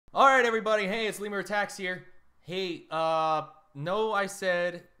Alright everybody, hey, it's LemurAttacks here. Hey, no, I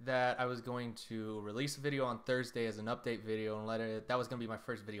said that I was going to release a video on Thursday as an update video and that was going to be my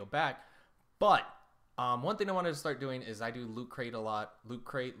first video back. But, one thing I wanted to start doing is I do Loot Crate a lot. Loot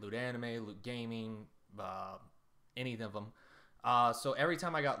Crate, Loot Anime, Loot Gaming, any of them. So every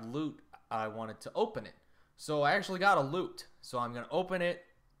time I got loot, I wanted to open it. So I actually got a loot. So I'm going to open it,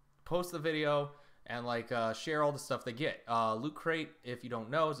 post the video, and share all the stuff they get. Loot Crate, if you don't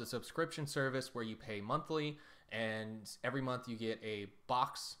know, is a subscription service where you pay monthly, and every month you get a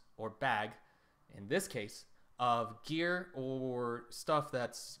box or bag, in this case, of gear or stuff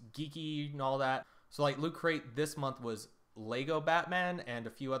that's geeky and all that. So like Loot Crate this month was Lego Batman and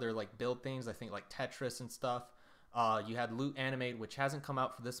a few other build things, I think like Tetris and stuff. You had Loot Animate, which hasn't come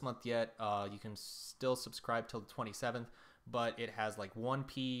out for this month yet. You can still subscribe till the 27th. But it has like One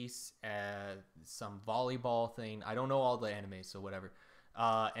Piece, some volleyball thing. I don't know all the animes, so whatever.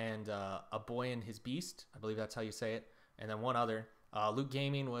 And A Boy and His Beast. I believe that's how you say it. And then one other. Loot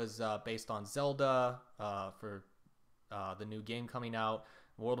Gaming was based on Zelda for the new game coming out,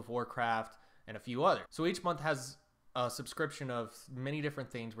 World of Warcraft, and a few others. So each month has a subscription of many different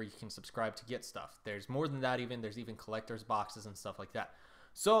things where you can subscribe to get stuff. There's more than that even. There's even collector's boxes and stuff like that.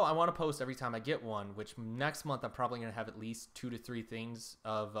 So I want to post every time I get one, which next month I'm probably going to have at least 2 to 3 things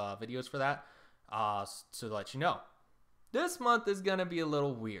of videos for that, to let you know. This month is going to be a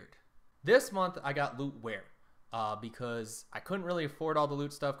little weird. This month I got lootware because I couldn't really afford all the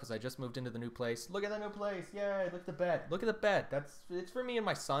loot stuff because I just moved into the new place. Look at the new place. Yay, look at the bed. Look at the bed. It's for me and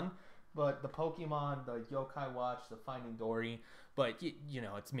my son, but the Pokemon, the Yokai Watch, the Finding Dory, but you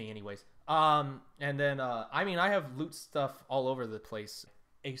know, it's me anyways. And then, I mean, I have loot stuff all over the place.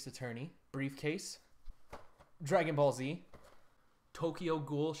 Ace Attorney, briefcase, Dragon Ball Z, Tokyo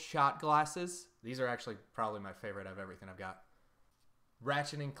Ghoul shot glasses. These are actually probably my favorite of everything I've got.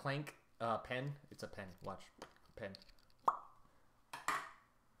 Ratchet and Clank pen. It's a pen. Watch. Pen.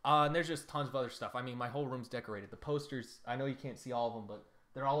 And there's just tons of other stuff. I mean, my whole room's decorated. The posters, I know you can't see all of them, but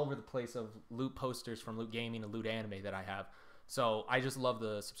they're all over the place of loot posters from Loot Gaming and Loot Anime that I have. So I just love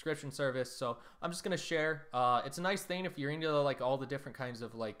the subscription service. So I'm just going to share. It's a nice thing if you're into all the different kinds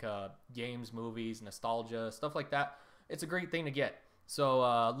of games, movies, nostalgia, stuff like that. It's a great thing to get.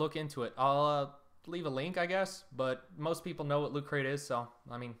 So look into it. I'll leave a link, I guess. But most people know what Loot Crate is. So,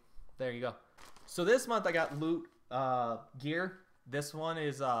 I mean, there you go. So this month I got loot gear. This one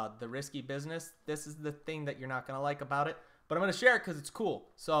is the Risky Business. This is the thing that you're not going to like about it. But I'm going to share it because it's cool.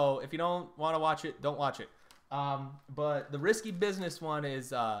 So if you don't want to watch it, don't watch it. But the Risky Business one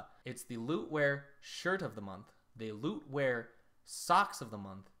is, it's the Lootwear shirt of the month, the Lootwear socks of the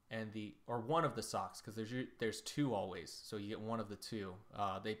month, and or one of the socks, because there's 2 always, so you get one of the 2,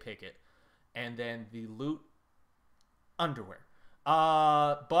 they pick it, and then the Loot underwear.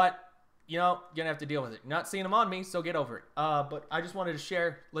 But, you know, you're gonna have to deal with it. You're not seeing them on me, so get over it. But I just wanted to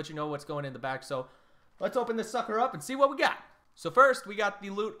share, let you know what's going in the back, so let's open this sucker up and see what we got. So first, we got the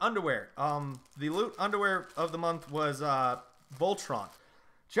Loot underwear. The Loot underwear of the month was Voltron.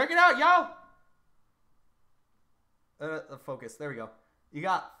 Check it out, yo! Focus, there we go. You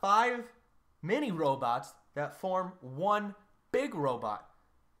got 5 mini robots that form one big robot.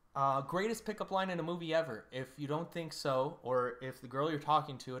 Greatest pickup line in a movie ever. If you don't think so, or if the girl you're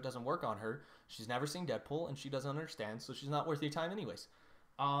talking to, it doesn't work on her, she's never seen Deadpool, and she doesn't understand, so she's not worth your time anyways.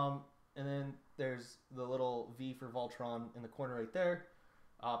 And then there's the little V for Voltron in the corner right there.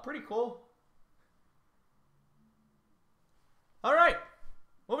 Pretty cool. All right,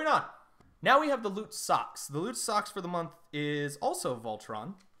 moving on. Now we have the Loot Socks. The Loot Socks for the month is also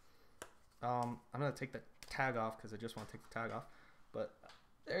Voltron. I'm going to take the tag off because I just want to take the tag off. But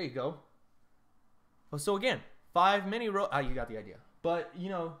there you go. Well, so again, 5 mini you got the idea. But, you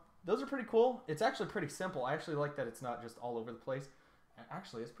know, those are pretty cool. It's actually pretty simple. I actually like that it's not just all over the place.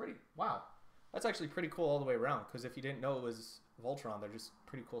 Actually, it's pretty, wow. That's actually pretty cool all the way around, because if you didn't know it was Voltron, they're just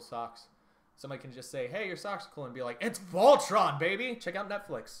pretty cool socks. Somebody can just say, hey, your socks are cool, and be like, it's Voltron, baby! Check out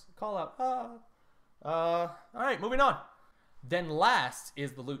Netflix. Call out. Alright, moving on. Then last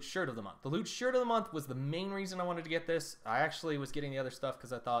is the Loot Shirt of the month. The Loot Shirt of the month was the main reason I wanted to get this. I actually was getting the other stuff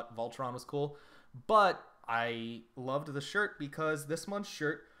because I thought Voltron was cool. But I loved the shirt because this month's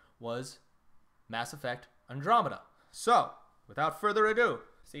shirt was Mass Effect Andromeda. So, without further ado,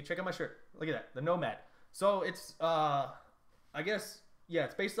 see, check out my shirt. Look at that, the Nomad. So it's, I guess, yeah,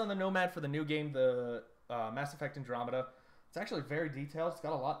 it's based on the Nomad for the new game, the Mass Effect Andromeda. It's actually very detailed. It's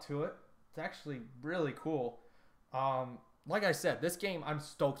got a lot to it. It's actually really cool. Like I said, this game, I'm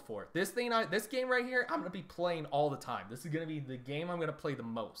stoked for it. This game right here, I'm going to be playing all the time. This is going to be the game I'm going to play the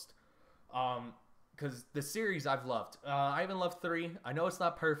most. because the series I've loved. I even loved 3. I know it's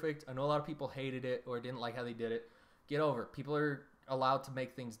not perfect. I know a lot of people hated it or didn't like how they did it. Get over it. People are allowed to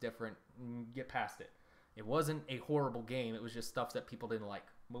make things different. Get past it. It wasn't a horrible game. It was just stuff that people didn't like.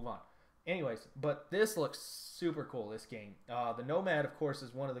 Move on. Anyways, but this looks super cool, this game. The Nomad, of course,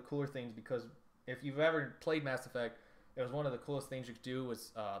 is one of the cooler things because if you've ever played Mass Effect, it was one of the coolest things you could do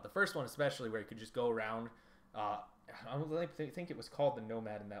was the first one especially where you could just go around. I think it was called the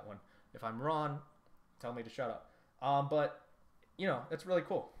Nomad in that one. If I'm wrong, tell me to shut up. But, you know, it's really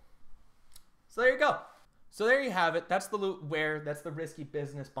cool. So there you go. So there you have it. That's the Lootware. That's the Risky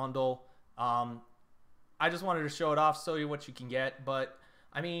Business bundle. I just wanted to show it off, show you what you can get. But,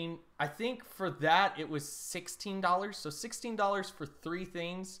 I mean, I think for that it was $16. So $16 for 3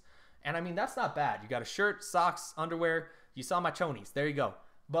 things. And, I mean, that's not bad. You got a shirt, socks, underwear. You saw my chonies. There you go.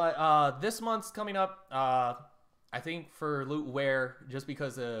 But this month's coming up, I think for Lootware, just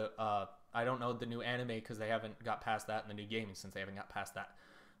because I don't know the new anime because they haven't got past that, and the new gaming since they haven't got past that.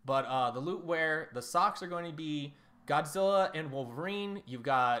 But the Lootware, the socks are going to be Godzilla and Wolverine. You've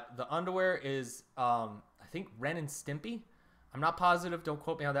got the underwear is, I think, Ren and Stimpy. I'm not positive. Don't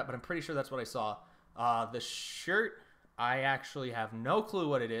quote me on that, but I'm pretty sure that's what I saw. The shirt, I actually have no clue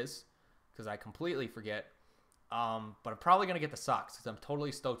what it is because I completely forget. But I'm probably going to get the socks because I'm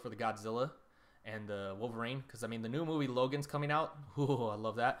totally stoked for the Godzilla and the Wolverine because, I mean, the new movie Logan's coming out. Ooh, I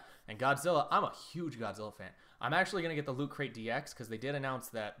love that. And Godzilla, I'm a huge Godzilla fan. I'm actually going to get the Loot Crate DX because they did announce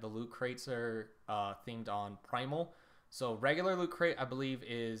that the Loot Crates are themed on Primal. So regular Loot Crate, I believe,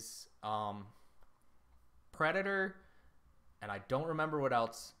 is Predator, and I don't remember what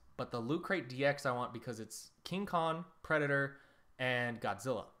else. But the Loot Crate DX I want because it's King Kong, Predator, and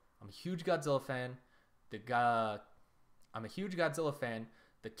Godzilla. I'm a huge Godzilla fan. I'm a huge Godzilla fan.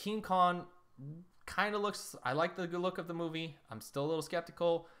 The King Kong kind of looks, I like the look of the movie. I'm still a little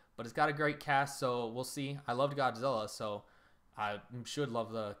skeptical, but it's got a great cast, so we'll see. I loved Godzilla, so I should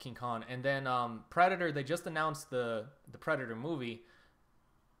love the King Kong. And then Predator, they just announced the Predator movie,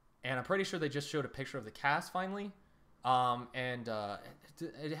 and I'm pretty sure they just showed a picture of the cast finally. It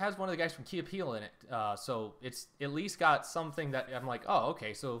has one of the guys from Key Appeal in it, so it's at least got something that I'm like, oh,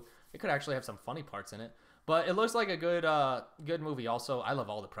 okay, so it could actually have some funny parts in it. But it looks like a good movie. Also, I love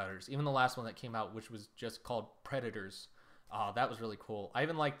all the Predators, even the last one that came out, which was just called Predators. That was really cool. I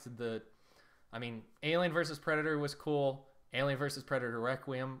even liked Alien vs. Predator was cool. Alien vs. Predator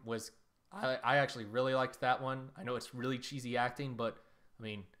Requiem was, I actually really liked that one. I know it's really cheesy acting, but I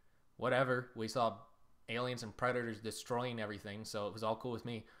mean, whatever. We saw aliens and predators destroying everything, so it was all cool with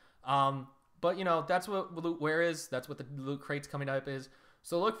me. But you know, that's what Lootware is. That's what the Loot Crates coming up is.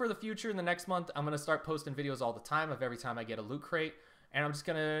 So look for the future in the next month. I'm going to start posting videos all the time of every time I get a Loot Crate, and I'm just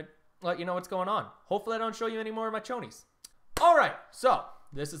going to let you know what's going on. Hopefully I don't show you any more of my chonies. All right, so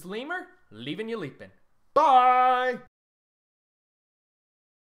this is Lemur, leaving you leaping. Bye!